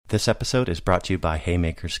This episode is brought to you by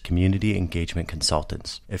Haymakers Community Engagement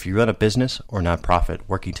Consultants. If you run a business or nonprofit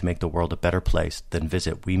working to make the world a better place, then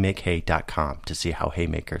visit WeMakeHay.com to see how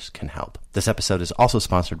Haymakers can help. This episode is also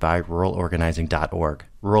sponsored by RuralOrganizing.org.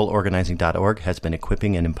 RuralOrganizing.org has been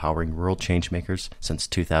equipping and empowering rural changemakers since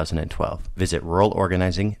 2012. Visit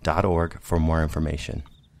RuralOrganizing.org for more information.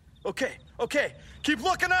 Okay, keep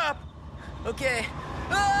looking up! Okay.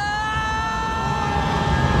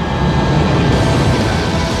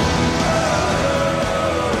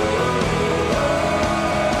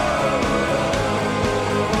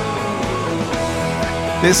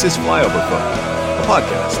 This is Flyover Folk, a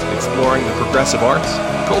podcast exploring the progressive arts,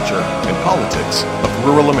 culture, and politics of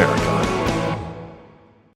rural America.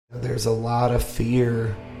 There's a lot of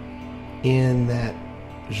fear in that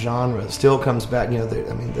genre. It still comes back,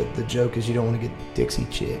 the joke is you don't want to get Dixie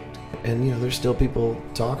chicked. And, there's still people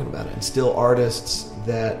talking about it, and still artists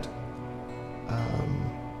that,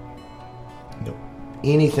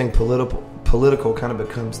 anything political kind of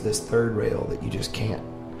becomes this third rail that you just can't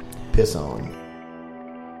piss on.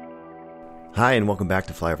 Hi, and welcome back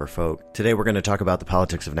to Flyover Folk. Today we're going to talk about the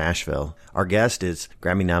politics of Nashville. Our guest is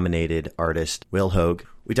Grammy-nominated artist Will Hoge.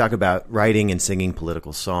 We talk about writing and singing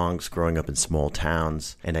political songs, growing up in small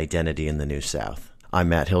towns, and identity in the New South. I'm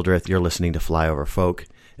Matt Hildreth. You're listening to Flyover Folk,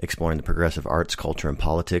 exploring the progressive arts, culture, and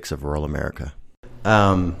politics of rural America.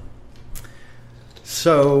 I'm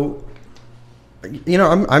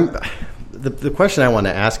the question I want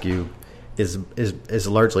to ask you is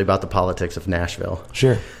largely about the politics of Nashville.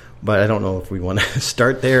 Sure. But I don't know if we want to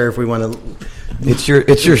start there, if we want to... It's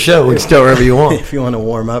your show. We can start wherever you want. If you want to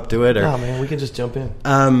warm up to it. No, man, we can just jump in.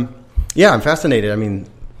 Yeah, I'm fascinated. I mean,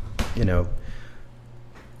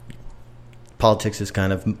 politics is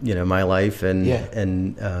kind of, my life. And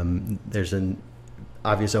there's an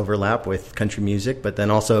obvious overlap with country music. But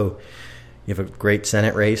then also you have a great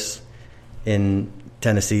Senate race in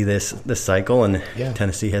Tennessee this cycle. And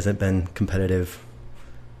Tennessee hasn't been competitive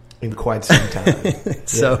in quite some time.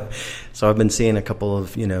 So I've been seeing a couple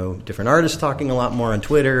of, different artists talking a lot more on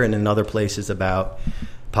Twitter and in other places about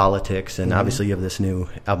politics. And obviously you have this new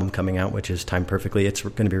album coming out, which is timed perfectly. It's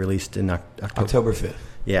going to be released in October 5th.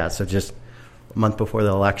 Yeah, so just a month before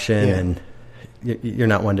the election, and you're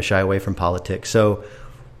not one to shy away from politics. So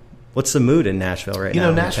what's the mood in Nashville right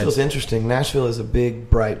now? Nashville's interesting. Nashville is a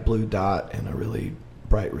big, bright blue dot in a really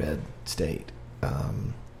bright red state.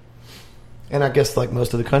 And I guess, like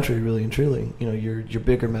most of the country, really and truly, your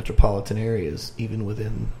bigger metropolitan areas, even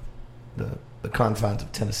within the confines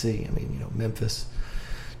of Tennessee. I mean, Memphis,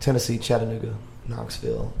 Tennessee, Chattanooga,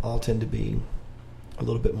 Knoxville, all tend to be a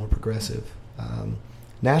little bit more progressive.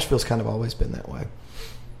 Nashville's kind of always been that way.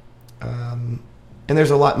 And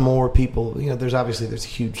there's a lot more people. There's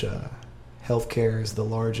huge healthcare is the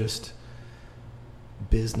largest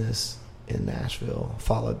business in Nashville,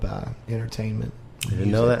 followed by entertainment. I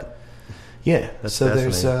didn't know that. Yeah, that's so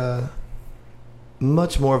there's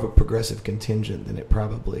much more of a progressive contingent than it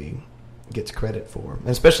probably gets credit for, and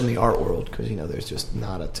especially in the art world, because there's just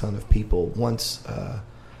not a ton of people. Once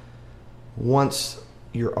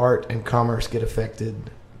your art and commerce get affected,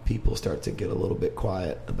 people start to get a little bit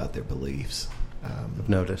quiet about their beliefs. I've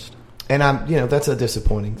noticed, and that's a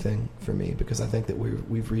disappointing thing for me, because I think that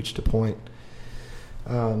we've reached a point,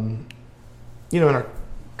 in our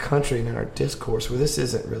country and in our discourse where this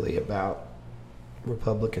isn't really about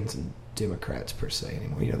Republicans and Democrats per se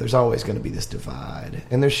anymore. There's always going to be this divide,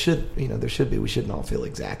 and there should be. We shouldn't all feel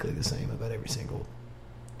exactly the same about every single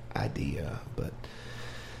idea, but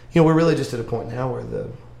we're really just at a point now where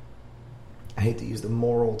I hate to use the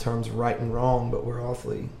moral terms right and wrong, but we're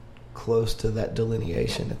awfully close to that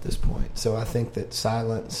delineation at this point. So I think that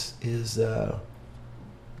silence is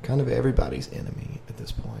kind of everybody's enemy at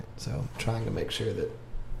this point. So I'm trying to make sure that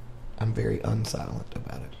I'm very unsilent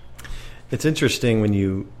about it. It's interesting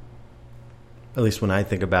at least when I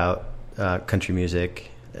think about country music,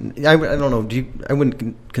 and I don't know, I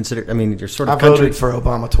wouldn't consider, you're sort of I country. voted for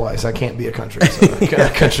Obama twice. I can't be a country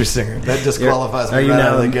country singer. That disqualifies me right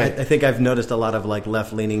out of the gate. I think I've noticed a lot of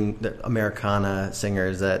left-leaning Americana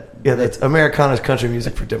singers that... that's Americana's country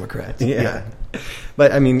music for Democrats. Yeah.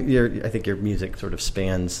 But, I think your music sort of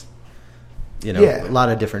spans... a lot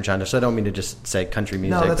of different genres. So I don't mean to just say country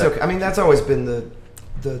music. No, that's okay. That's always been the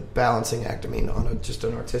balancing act. On just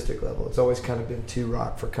an artistic level, it's always kind of been too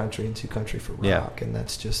rock for country and too country for rock, and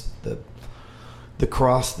that's just the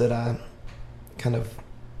cross that I kind of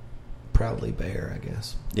proudly bear, I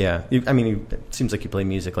guess. Yeah, it seems like you play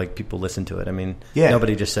music like people listen to it.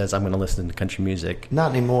 Nobody just says I'm going to listen to country music.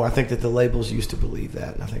 Not anymore. I think that the labels used to believe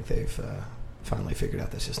that, and I think they've finally figured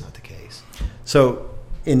out that's just not the case. So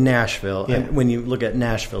in Nashville, Yeah. and when you look at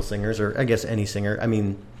Nashville singers, or I guess any singer, I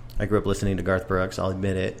mean, I grew up listening to Garth Brooks, I'll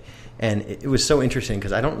admit it. And it was so interesting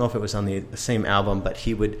because I don't know if it was on the same album, but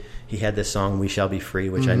he had this song "We Shall Be Free,"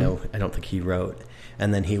 which I don't think he wrote,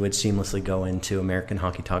 and then he would seamlessly go into American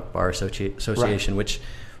Honky Tonk Bar Association, which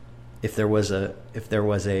if there was a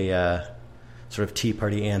sort of Tea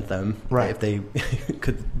Party anthem, if they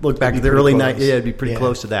could look back to the early 90s, it'd be pretty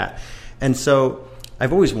close to that. And so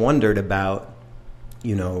I've always wondered about,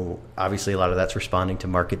 obviously a lot of that's responding to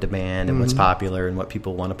market demand and what's popular and what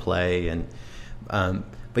people want to play, and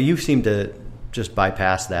but you seem to just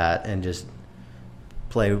bypass that and just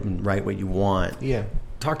play and write what you want. Yeah.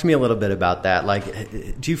 Talk to me a little bit about that. Like,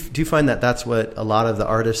 do you find that that's what a lot of the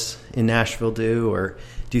artists in Nashville do, or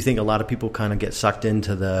do you think a lot of people kind of get sucked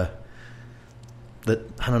into the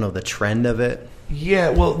trend of it?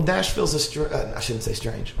 I shouldn't say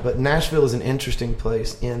strange, but Nashville is an interesting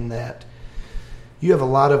place in that you have a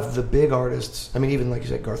lot of the big artists. I mean, even like you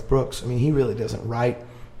said, Garth Brooks. I mean, he really doesn't write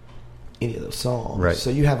any of those songs. Right.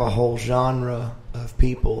 So you have a whole genre of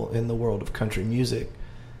people in the world of country music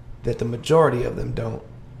that the majority of them don't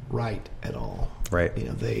write at all. Right.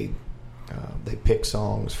 They pick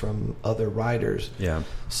songs from other writers. Yeah.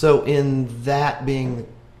 So in that being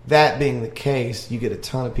the case, you get a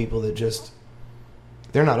ton of people that just,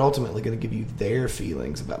 they're not ultimately going to give you their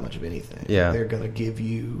feelings about much of anything. Yeah. They're going to give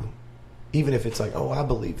you, even if it's like, oh, I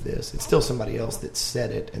believe this, it's still somebody else that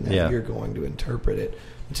said it, and then you're going to interpret it,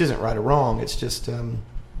 which isn't right or wrong. It's just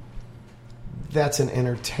that's an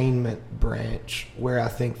entertainment branch where I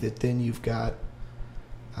think that then you've got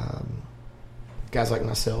guys like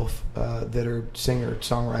myself that are singer,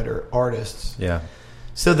 songwriter, artists. Yeah.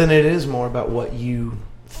 So then it is more about what you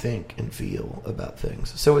think and feel about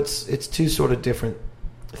things. So it's two sort of different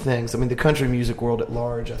things. I mean, the country music world at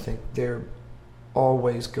large, I think they're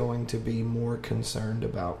always going to be more concerned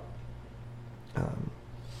about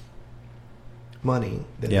money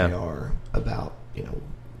than they are about,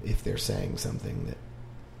 if they're saying something that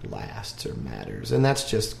lasts or matters. And that's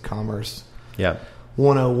just commerce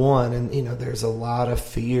 101. And, there's a lot of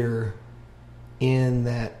fear in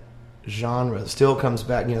that genre. It still comes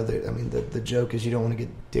back, the joke is you don't want to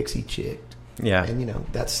get Dixie chicked. Yeah. And,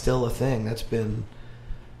 that's still a thing. That's been,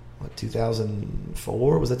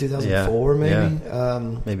 2004? Was that 2004 maybe?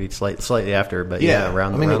 Yeah. Maybe slightly after, but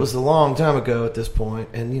around. It was a long time ago at this point,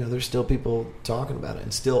 and there's still people talking about it,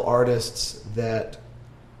 and still artists that,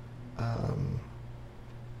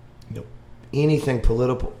 anything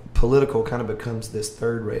political kind of becomes this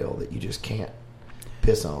third rail that you just can't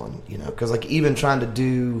piss on, because even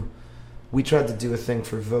we tried to do a thing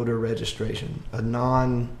for voter registration, a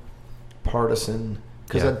non-partisan.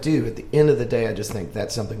 Because I do, at the end of the day, I just think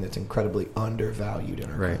that's something that's incredibly undervalued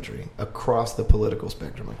in our country across the political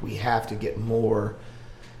spectrum. Like, we have to get more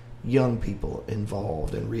young people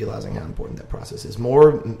involved in realizing how important that process is.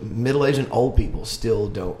 More middle-aged and old people still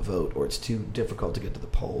don't vote, or it's too difficult to get to the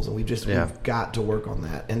polls, and we've got to work on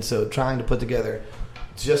that. And so, trying to put together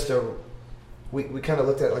we kind of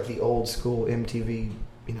looked at it like the old school MTV.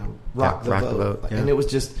 Rock the vote. And it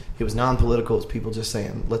was non-political. It was people just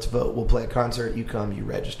saying, let's vote. We'll play a concert. You come, you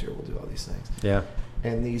register. We'll do all these things. Yeah.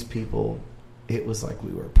 And these people, it was like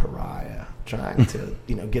we were a pariah trying to,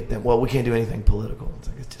 get them. Well, we can't do anything political. It's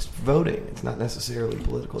like, it's just voting. It's not necessarily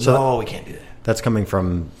political. So we can't do that. That's coming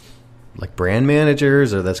from like brand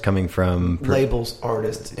managers, or that's coming from labels,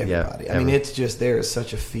 artists, everybody. I mean, it's just, there is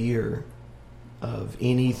such a fear of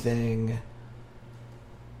anything.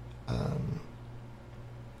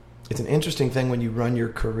 It's an interesting thing when you run your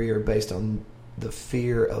career based on the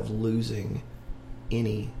fear of losing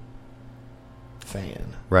any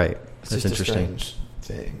fan. Right. It's that's just interesting. A strange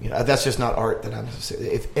thing. That's just not art that I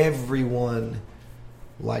necessarily. If everyone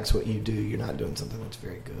likes what you do, you're not doing something that's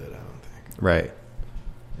very good, I don't think. Right.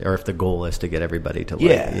 Or if the goal is to get everybody to like.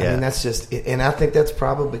 Yeah. I mean, that's just, and I think that's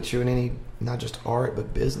probably true in any, not just art,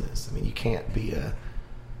 but business. I mean, you can't be a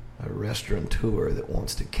restaurateur that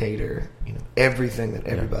wants to cater, everything that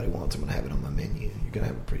everybody wants. I'm going to have it on my menu. You're going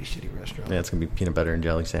to have a pretty shitty restaurant. Yeah, it's going to be peanut butter and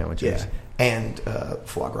jelly sandwiches. Yeah, and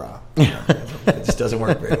foie gras. It just doesn't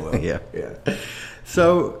work very well. Yeah.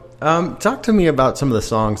 So, talk to me about some of the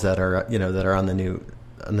songs that are on the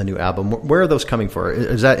new album. Where are those coming for?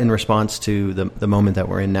 Is that in response to the moment that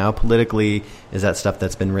we're in now politically? Is that stuff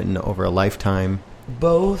that's been written over a lifetime?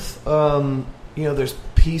 Both. There's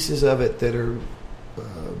pieces of it that are.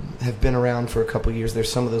 Have been around for a couple of years.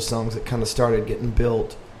 There's some of those songs that kind of started getting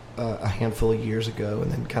built a handful of years ago,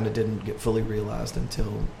 and then kind of didn't get fully realized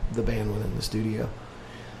until the band went in the studio.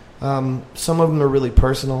 Some of them are really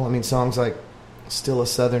personal. I mean, songs like Still a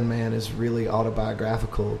Southern Man is really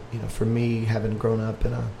autobiographical. You know, for me, having grown up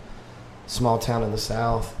in a small town in the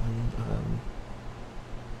South, and,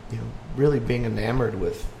 you know, really being enamored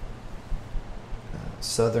with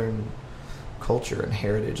Southern culture and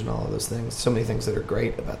heritage and all of those things. So many things that are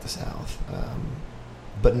great about the South,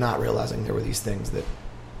 but not realizing there were these things that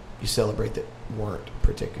you celebrate that weren't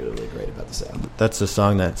particularly great about the South. That's the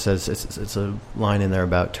song that says, it's a line in there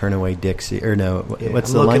about turn away Dixie, or no, Yeah,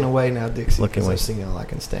 what's I'm the looking line? away now, Dixie, Looking because away. I've seen all I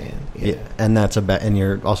can stand. Yeah, and that's about, and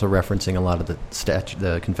you're also referencing a lot of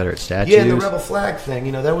the Confederate statues. Yeah, the rebel flag thing.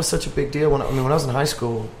 You know, that was such a big deal. When I mean, when I was in high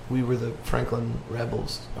school, we were the Franklin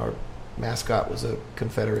Rebels. Our mascot was a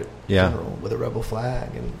Confederate general with a rebel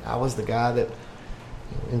flag, and I was the guy that,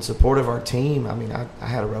 you know, in support of our team. I mean, I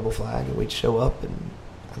had a rebel flag, and we'd show up, and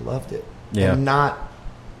I loved it. Yeah. And not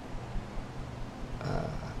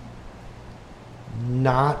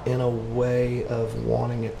in a way of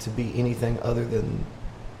wanting it to be anything other than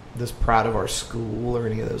this pride of our school or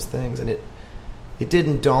any of those things. And it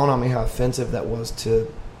didn't dawn on me how offensive that was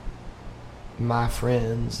to my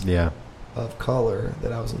friends of color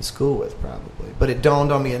that I was in school with, probably. But it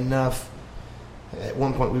dawned on me enough. At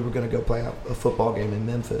one point, we were going to go play a football game in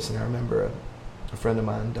Memphis, and I remember a friend of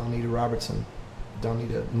mine, Donita Robertson,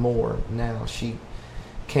 Donita Moore now, she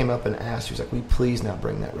came up and asked, she was like, "Will you please not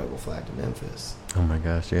bring that rebel flag to Memphis?" Oh my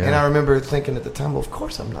gosh, yeah. And I remember thinking at the time, well, of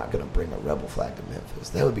course I'm not going to bring a rebel flag to Memphis.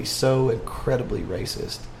 That would be so incredibly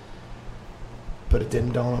racist. But it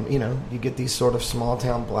didn't dawn on me. You know, you get these sort of small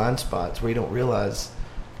town blind spots where you don't realize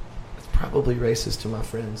it's probably racist to my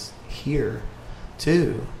friends here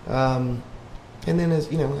too. And then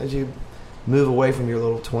as you move away from your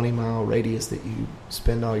little 20-mile radius that you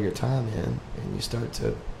spend all your time in, and you start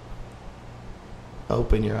to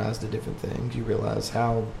open your eyes to different things, you realize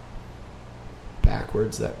how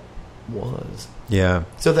backwards that was. Yeah.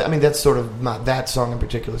 So that's sort of that song in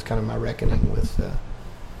particular is kind of my reckoning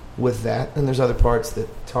with that. And there's other parts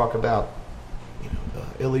that talk about, you know,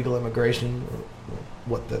 illegal immigration, or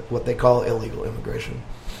what they call illegal immigration,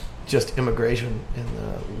 just immigration, and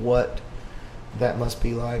what that must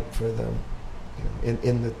be like for the, you know,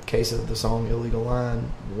 in the case of the song Illegal Line,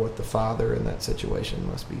 what the father in that situation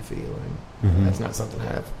must be feeling. Mm-hmm. That's not something I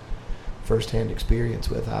have firsthand experience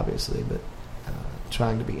with, obviously, but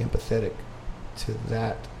trying to be empathetic to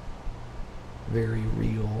that very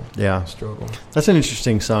real struggle. That's an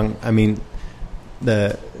interesting song. I mean,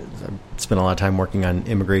 I spent a lot of time working on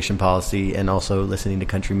immigration policy and also listening to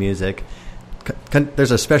country music.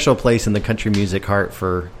 There's a special place in the country music heart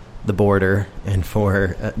for the border and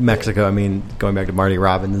for Mexico. I mean, going back to Marty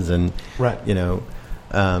Robbins and, right. You know,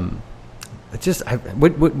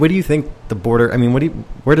 what do you think the border? I mean,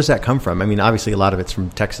 where does that come from? I mean, obviously a lot of it's from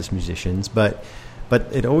Texas musicians, but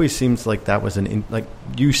it always seems like that was like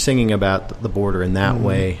you singing about the border in that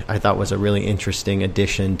way. I thought was a really interesting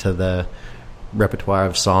addition to the repertoire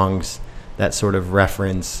of songs that sort of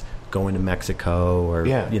reference going to Mexico or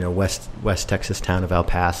you know, West Texas town of El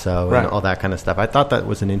Paso and all that kind of stuff. I thought that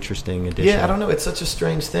was an interesting addition. Yeah, I don't know. It's such a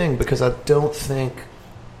strange thing because I don't think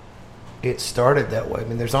it started that way. I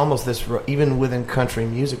mean, there's almost this, even within country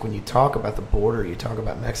music, when you talk about the border, you talk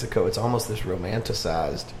about Mexico, it's almost this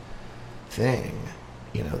romanticized thing,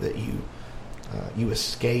 you know, that you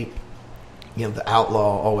escape. You know, the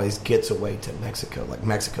outlaw always gets away to Mexico. Like,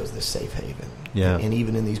 Mexico's this safe haven. Yeah. And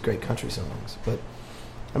even in these great country songs. But,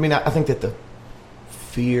 I mean, I think that the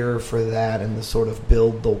fear for that and the sort of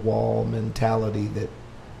build the wall mentality that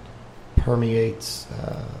permeates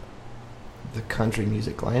the country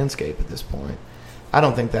music landscape at this point, I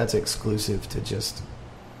don't think that's exclusive to just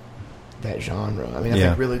that genre. I mean, I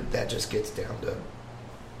think really that just gets down to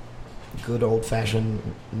good old-fashioned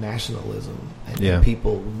nationalism and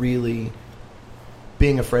people really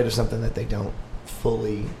being afraid of something that they don't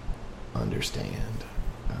fully understand.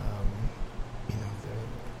 You know,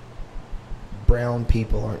 the brown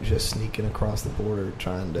people aren't just sneaking across the border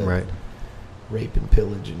trying to rape and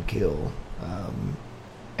pillage and kill.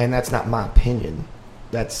 And that's not my opinion.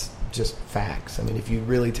 That's just facts. I mean, if you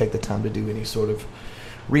really take the time to do any sort of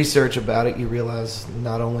research about it, you realize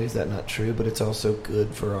not only is that not true, but it's also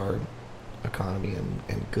good for our economy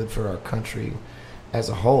and good for our country as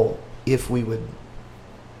a whole. If we would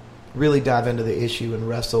really dive into the issue and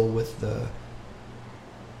wrestle with the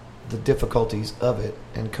difficulties of it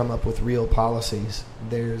and come up with real policies,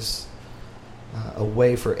 there's a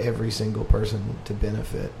way for every single person to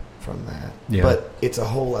benefit from that. Yeah. But it's a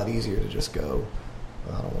whole lot easier to just go,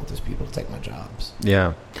 well, I don't want those people to take my jobs.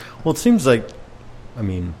 Yeah. Well, it seems like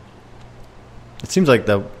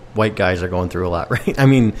the white guys are going through a lot, right? I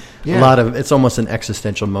mean, a lot of it's almost an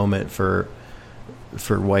existential moment for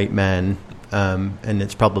white men and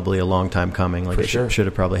it's probably a long time coming. Like For it sure. should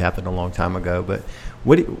have probably happened a long time ago. But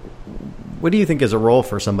what do you think is a role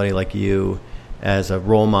for somebody like you as a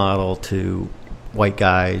role model to white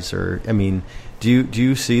guys? Or I mean, do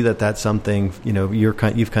you see that that's something, you know, you've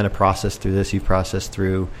kind of processed through this? You've processed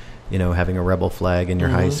through, you know, having a rebel flag in your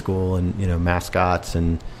high school, and, you know, mascots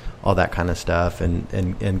and all that kind of stuff,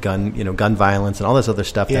 and gun, you know, gun violence and all this other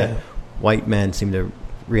stuff that white men seem to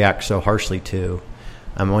react so harshly to.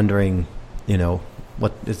 I'm wondering, you know,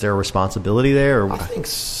 what is there a responsibility there? Or? I think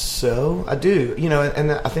so. I do. You know,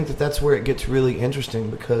 and I think that that's where it gets really interesting,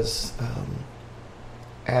 because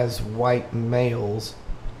as white males,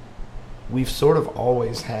 we've sort of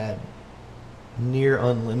always had near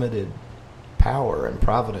unlimited power and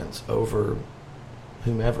providence over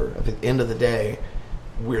whomever. At the end of the day,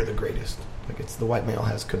 we're the greatest. Like, it's the white male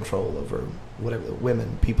has control over whatever, the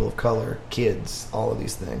women, people of color, kids, all of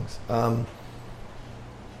these things.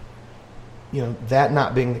 You know, that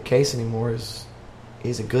not being the case anymore is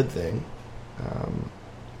a good thing.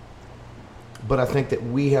 But I think that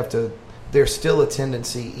we have to, there's still a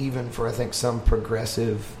tendency, even for, I think, some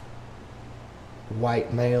progressive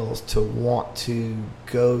white males, to want to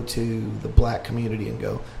go to the black community and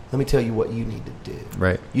go, let me tell you what you need to do.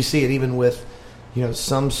 Right. You see it even with, you know,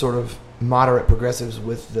 some sort of moderate progressives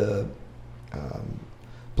with the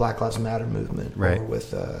Black Lives Matter movement, right, or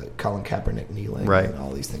with Colin Kaepernick kneeling, right, and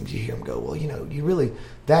all these things. You hear them go, well, you know, you really,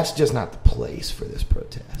 that's just not the place for this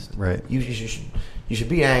protest. Right. You should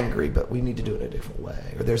be angry, but we need to do it a different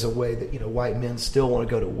way. Or there's a way that, you know, white men still want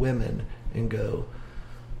to go to women and go,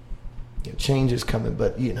 you know, change is coming,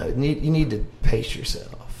 but, you know, you need to pace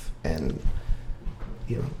yourself. And,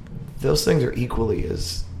 you know, those things are equally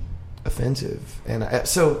as offensive. And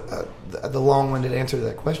the long-winded answer to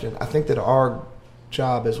that question, I think that our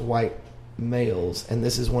job as white males, and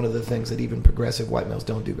this is one of the things that even progressive white males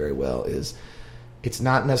don't do very well, is it's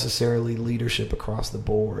not necessarily leadership across the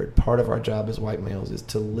board. Part of our job as white males is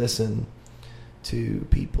to listen to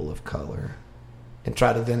people of color and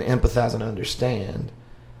try to then empathize and understand,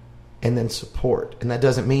 and then support. And that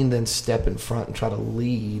doesn't mean then step in front and try to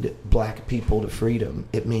lead black people to freedom.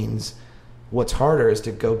 It means what's harder is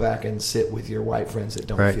to go back and sit with your white friends that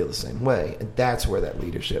don't right, feel the same way. And that's where that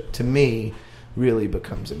leadership, to me, really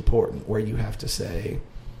becomes important, where you have to say,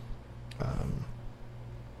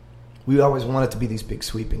 we always want it to be these big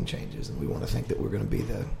sweeping changes, and we want to think that we're going to be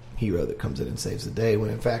the hero that comes in and saves the day, when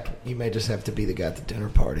in fact you may just have to be the guy at the dinner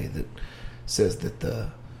party that says that the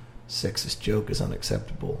sexist joke is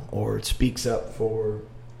unacceptable, or it speaks up for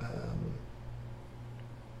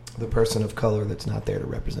the person of color that's not there to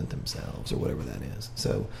represent themselves, or whatever that is.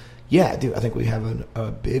 So yeah, I do. I think we have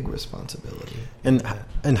a big responsibility.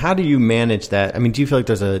 And how do you manage that? I mean, do you feel like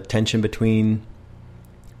there's a tension between,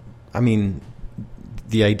 I mean,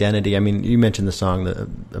 the identity? I mean, you mentioned the song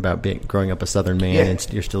about growing up a Southern man,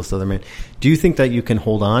 and you're still a Southern man. Do you think that you can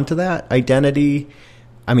hold on to that identity?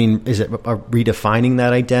 I mean, is it redefining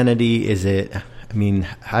that identity? Is it, I mean,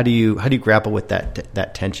 how do you grapple with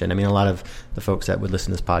that tension? I mean, a lot of the folks that would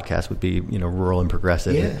listen to this podcast would be, you know, rural and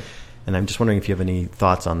progressive. Yeah. And I'm just wondering if you have any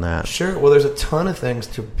thoughts on that. Sure. Well, there's a ton of things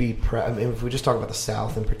to be proud. I mean, if we just talk about the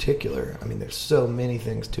South in particular, I mean, there's so many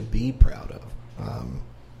things to be proud of.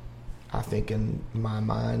 I think in my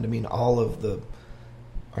mind, I mean, all of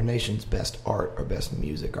our nation's best art, our best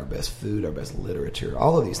music, our best food, our best literature,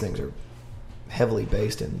 all of these things are heavily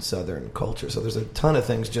based in Southern culture. So there's a ton of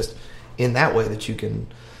things just in that way that you can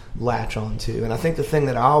latch on to. And I think the thing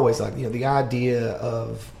that I always like, you know, the idea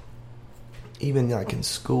of, even like in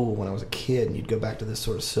school when I was a kid, and you'd go back to this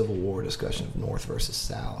sort of Civil War discussion of North versus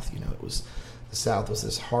South. You know, it was, the South was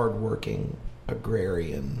this hardworking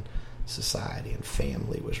agrarian society, and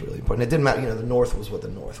family was really important. It didn't matter, you know, the North was what the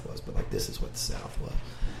North was, but like this is what the South was.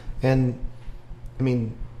 And I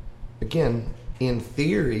mean, again, in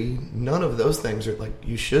theory, none of those things are like,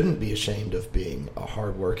 you shouldn't be ashamed of being a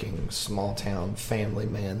hardworking small town family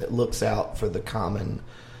man that looks out for the common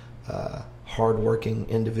hardworking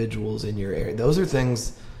individuals in your area. Those are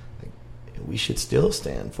things we should still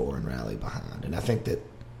stand for and rally behind. And I think that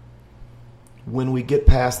when we get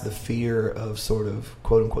past the fear of sort of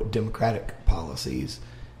quote unquote democratic policies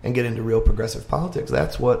and get into real progressive politics,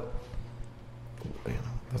 that's what, you know,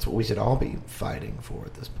 that's what we should all be fighting for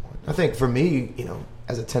at this point. I think for me, you know,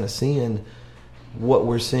 as a Tennessean, what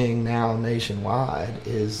we're seeing now nationwide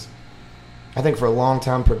is, I think for a long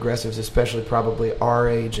time, progressives, especially probably our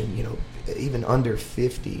age and, you know, even under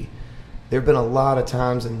 50, there have been a lot of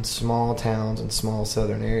times in small towns and small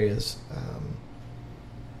southern areas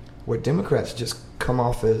where Democrats just come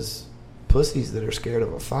off as pussies that are scared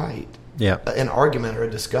of a fight. an argument or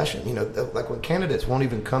a discussion. You know, like when candidates won't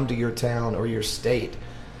even come to your town or your state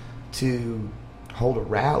to hold a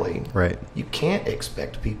rally, right? You can't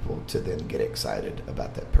expect people to then get excited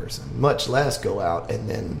about that person, much less go out and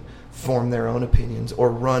then form their own opinions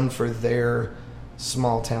or run for their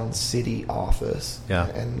small town city office. Yeah.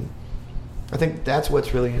 And I think that's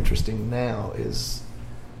what's really interesting now is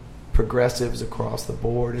progressives across the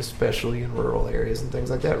board, especially in rural areas and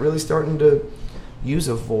things like that, really starting to use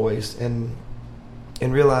a voice and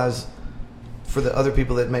realize for the other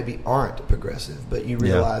people that maybe aren't progressive, but you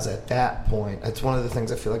realize at that point, that's one of the things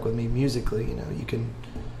I feel like with me musically, you know, you can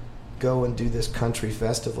go and do this country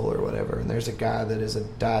festival or whatever, and there's a guy that is a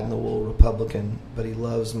dyed-in-the-wool Republican, but he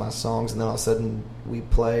loves my songs, and then all of a sudden we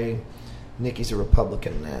play Nikki's a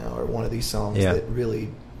Republican Now, or one of these songs that really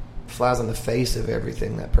flies in the face of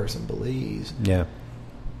everything that person believes. Yeah.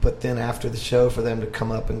 But then after the show, for them to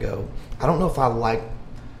come up and go, I don't know if I like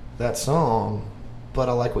that song, but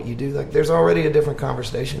I like what you do. Like, there's already a different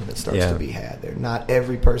conversation that starts to be had there. Not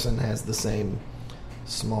every person has the same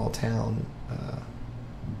small town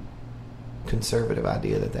conservative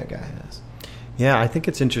idea that guy has. Yeah, I think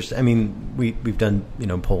it's interesting. I mean, we've done, you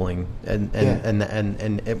know, polling, and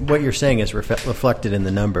what you're saying is reflected in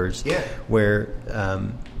the numbers. Yeah. Where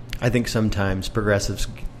I think sometimes progressives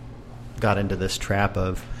got into this trap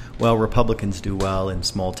of, well, Republicans do well in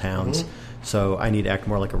small towns, so I need to act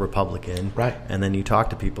more like a Republican. Right. And then you talk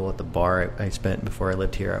to people at the bar I spent before I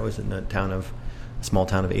lived here. I was in a small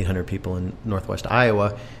town of 800 people in northwest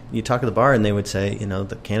Iowa. You talk at the bar and they would say, you know,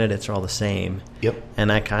 the candidates are all the same. Yep.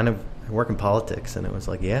 And I work in politics, and it was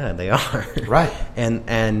like, yeah, they are. Right.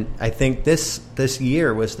 And I think this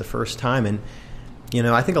year was the first time, and you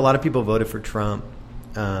know, I think a lot of people voted for Trump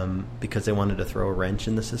because they wanted to throw a wrench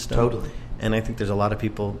in the system. Totally. And I think there's a lot of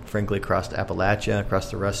people, frankly, across Appalachia, across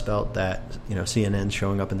the Rust Belt, that, you know, CNN's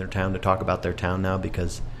showing up in their town to talk about their town now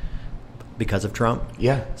because of Trump.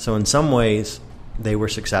 Yeah. So in some ways, they were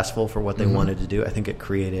successful for what they wanted to do. I think it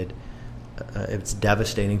created it's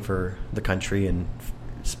devastating for the country and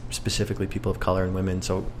specifically people of color and women.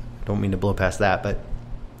 So I don't mean to blow past that, but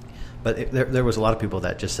there was a lot of people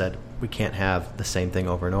that just said we can't have the same thing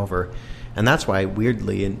over and over, and that's why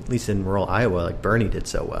weirdly, at least in rural Iowa, like Bernie did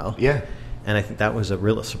so well. Yeah. And I think that was a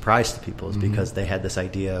real surprise to people, is because they had this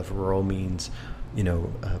idea of rural means, you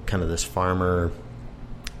know, kind of this farmer,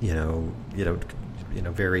 you know,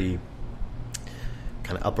 very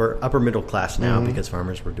kind of upper middle class now, because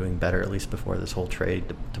farmers were doing better, at least before this whole trade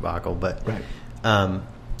debacle. But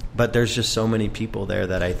but there's just so many people there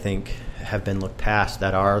that I think have been looked past,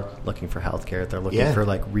 that are looking for healthcare. They're looking for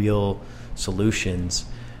like real solutions.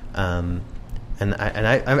 And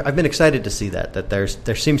I've been excited to see that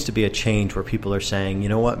there seems to be a change where people are saying, you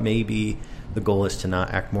know what, maybe the goal is to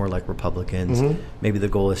not act more like Republicans. Maybe the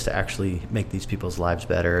goal is to actually make these people's lives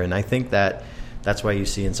better. And I think that's why you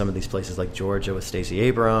see in some of these places like Georgia with Stacey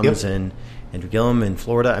Abrams and Andrew Gillum in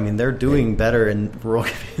Florida. I mean, they're doing better in rural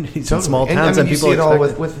communities and small towns than people expect. You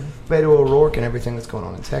see it all with Beto O'Rourke and everything that's going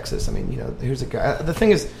on in Texas. I mean, you know, here's a guy. The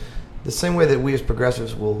thing is, the same way that we as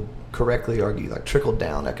progressives will correctly argue, like,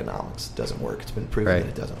 trickle-down economics doesn't work. It's been proven that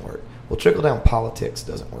it doesn't work. Well, trickle-down politics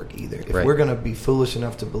doesn't work either. If we're going to be foolish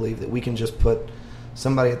enough to believe that we can just put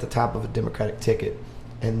somebody at the top of a Democratic ticket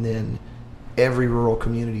and then every rural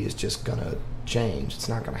community is just going to change, it's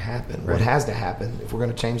not going to happen. What has to happen, if we're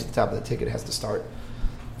going to change the top of the ticket, it has to start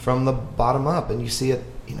from the bottom up. And you see it,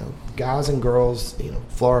 you know, guys and girls, you know,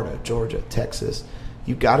 Florida, Georgia, Texas,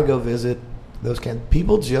 you got to go visit those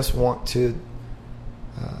people just want to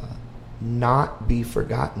not be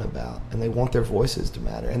forgotten about, and they want their voices to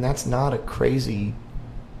matter, and that's not a crazy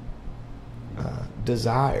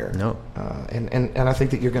desire. No. And I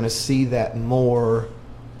think that you're going to see that more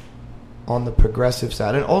on the progressive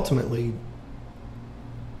side, and ultimately,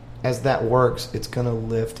 as that works, it's going to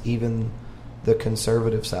lift even the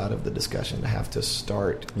conservative side of the discussion to have to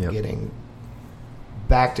start getting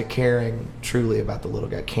back to caring truly about the little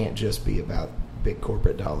guy. Can't just be about big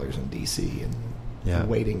corporate dollars in D.C. and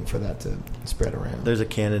waiting for that to spread around. There's a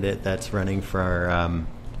candidate that's running for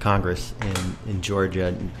Congress in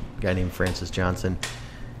Georgia, a guy named Francis Johnson,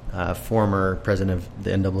 former president of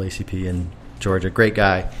the NAACP in Georgia. Great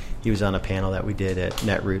guy. He was on a panel that we did at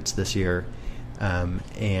Netroots this year,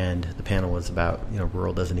 and the panel was about, you know,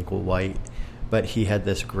 rural doesn't equal white. But he had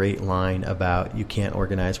this great line about you can't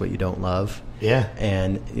organize what you don't love. Yeah.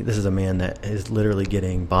 And this is a man that is literally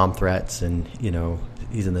getting bomb threats, and, you know,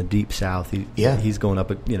 he's in the deep South. He's going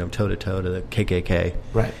up, you know, toe to toe to the KKK.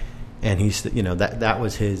 Right. And he's, you know, that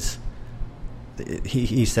was his.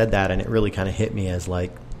 He said that, and it really kind of hit me as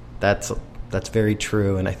like, that's that's very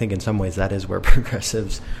true, and I think in some ways that is where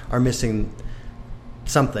progressives are missing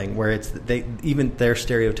something, where it's even their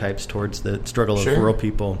stereotypes towards the struggle of rural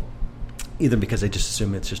people, either because they just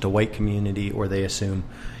assume it's just a white community, or they assume,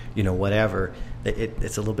 whatever.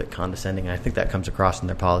 It's a little bit condescending, and I think that comes across in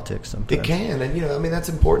their politics sometimes. It can, and that's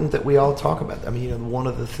important that we all talk about that. I mean, one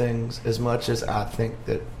of the things, as much as I think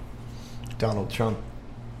that Donald Trump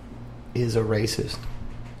is a racist,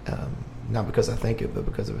 not because I think it, but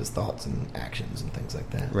because of his thoughts and actions and things like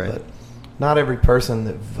that. Right. But not every person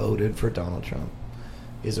that voted for Donald Trump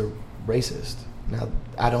is a racist. Now,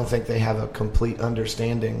 I don't think they have a complete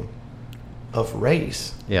understanding of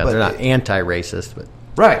race. Yeah, they're not anti-racist, but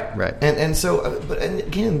right. And so, and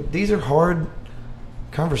again, these are hard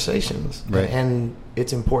conversations, right? And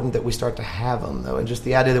it's important that we start to have them, though. And just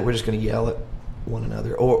the idea that we're just going to yell at one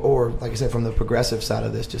another, or like I said, from the progressive side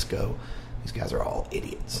of this, just go, these guys are all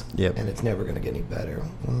idiots, and it's never going to get any better.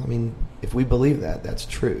 Well, I mean, if we believe that, that's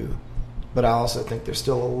true. But I also think there's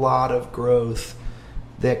still a lot of growth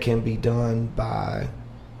that can be done by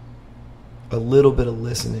a little bit of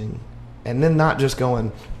listening, and then not just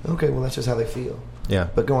going, okay, well, that's just how they feel. Yeah.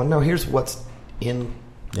 But going, no, here's what's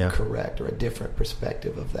incorrect, or a different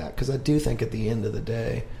perspective of that. Because I do think at the end of the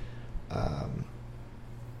day,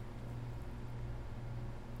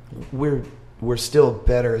 we're still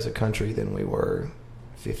better as a country than we were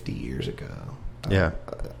 50 years ago.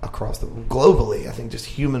 Across globally, I think just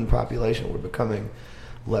human population, we're becoming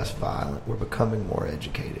less violent. We're becoming more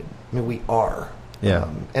educated. I mean, we are. Yeah.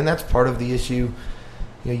 And that's part of the issue.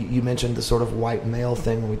 You mentioned the sort of white male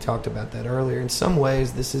thing when we talked about that earlier. In some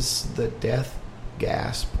ways, this is the death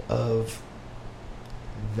gasp of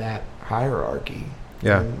that hierarchy.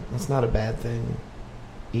 Yeah. And that's not a bad thing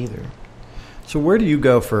either. So where do you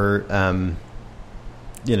go for, to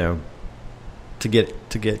get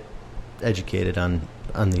educated on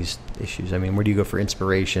these issues? I mean, where do you go for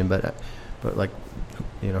inspiration? But like,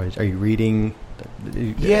 are you reading?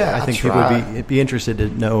 Yeah, I think people would be interested to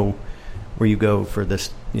know where you go for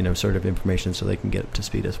this, sort of information, so they can get up to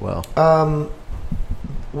speed as well.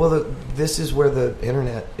 Well, this is where the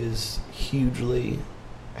internet is hugely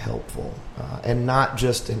helpful, and not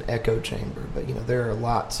just an echo chamber, but there are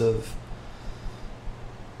lots of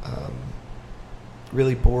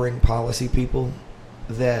really boring policy people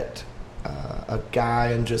that a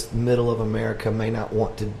guy in just middle of America may not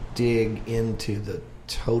want to dig into the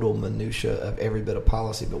total minutia of every bit of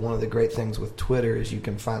policy. But one of the great things with Twitter is you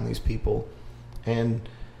can find these people, and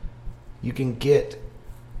you can get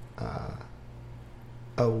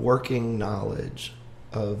a working knowledge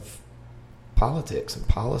of politics and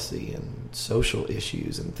policy and social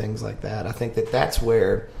issues and things like that. I think that that's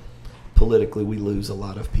where politically we lose a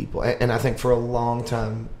lot of people. And I think for a long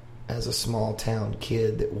time, as a small town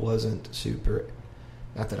kid that wasn't super,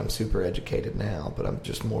 not that I'm super educated now, but I'm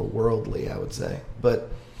just more worldly, I would say. But,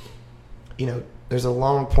 there's a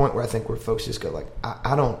long point where I think where folks just go like,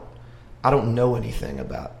 I don't know anything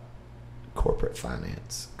about corporate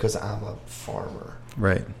finance because I'm a farmer.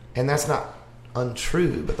 Right. And that's not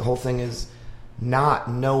untrue, but the whole thing is not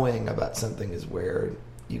knowing about something is where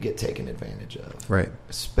you get taken advantage of. Right.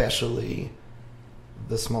 Especially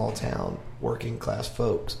the small town working class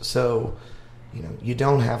folks. So, you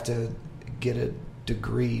don't have to get a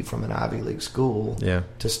degree from an Ivy League school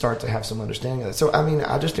to start to have some understanding of that. So, I mean,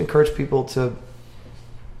 I just encourage people to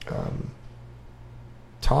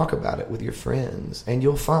talk about it with your friends, and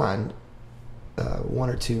you'll find one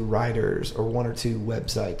or two writers or one or two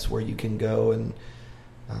websites where you can go and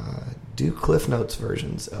do Cliff Notes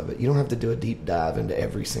versions of it. You don't have to do a deep dive into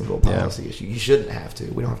every single policy issue. You shouldn't have to.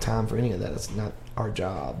 We don't have time for any of that. It's not our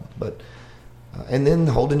job. But and then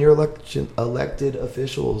holding your elected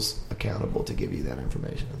officials accountable to give you that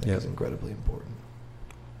information, I think is incredibly important.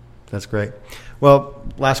 That's great. Well,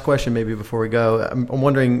 last question maybe before we go. I'm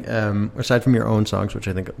wondering, aside from your own songs, which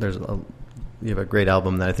I think you have a great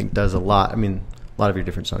album that I think does a lot. I mean, a lot of your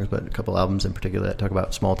different songs, but a couple albums in particular that talk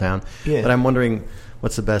about small town. Yeah. But I'm wondering,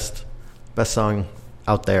 what's the best song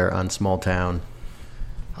out there on small town?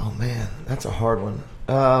 Oh man, that's a hard one.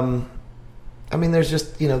 I mean, there's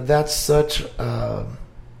just that's such.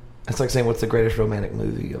 It's like saying, what's the greatest romantic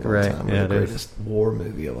movie of all time, or the greatest war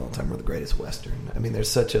movie of all time, or the greatest Western. I mean, there's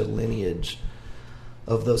such a lineage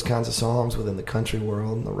of those kinds of songs within the country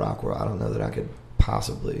world and the rock world. I don't know that I could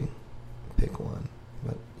possibly pick one,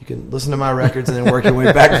 but you can listen to my records and then work your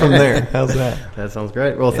way back from there. How's that? That sounds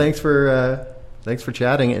great. Well, thanks for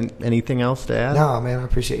chatting. And anything else to add? No, man, I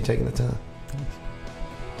appreciate you taking the time. Thanks.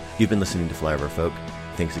 You've been listening to Flyover Folk.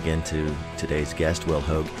 Thanks again to today's guest, Will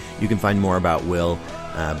Hoge. You can find more about Will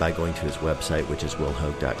by going to his website, which is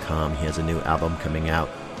willhoge.com. He has a new album coming out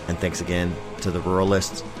And thanks again to the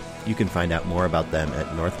Ruralists. You can find out more about them at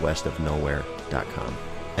northwestofnowhere.com.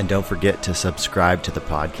 And don't forget to subscribe to the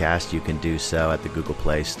podcast. You can do so at the Google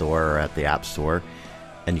Play Store or at the App Store.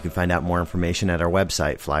 And you can find out more information at our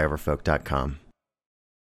website, flyoverfolk.com.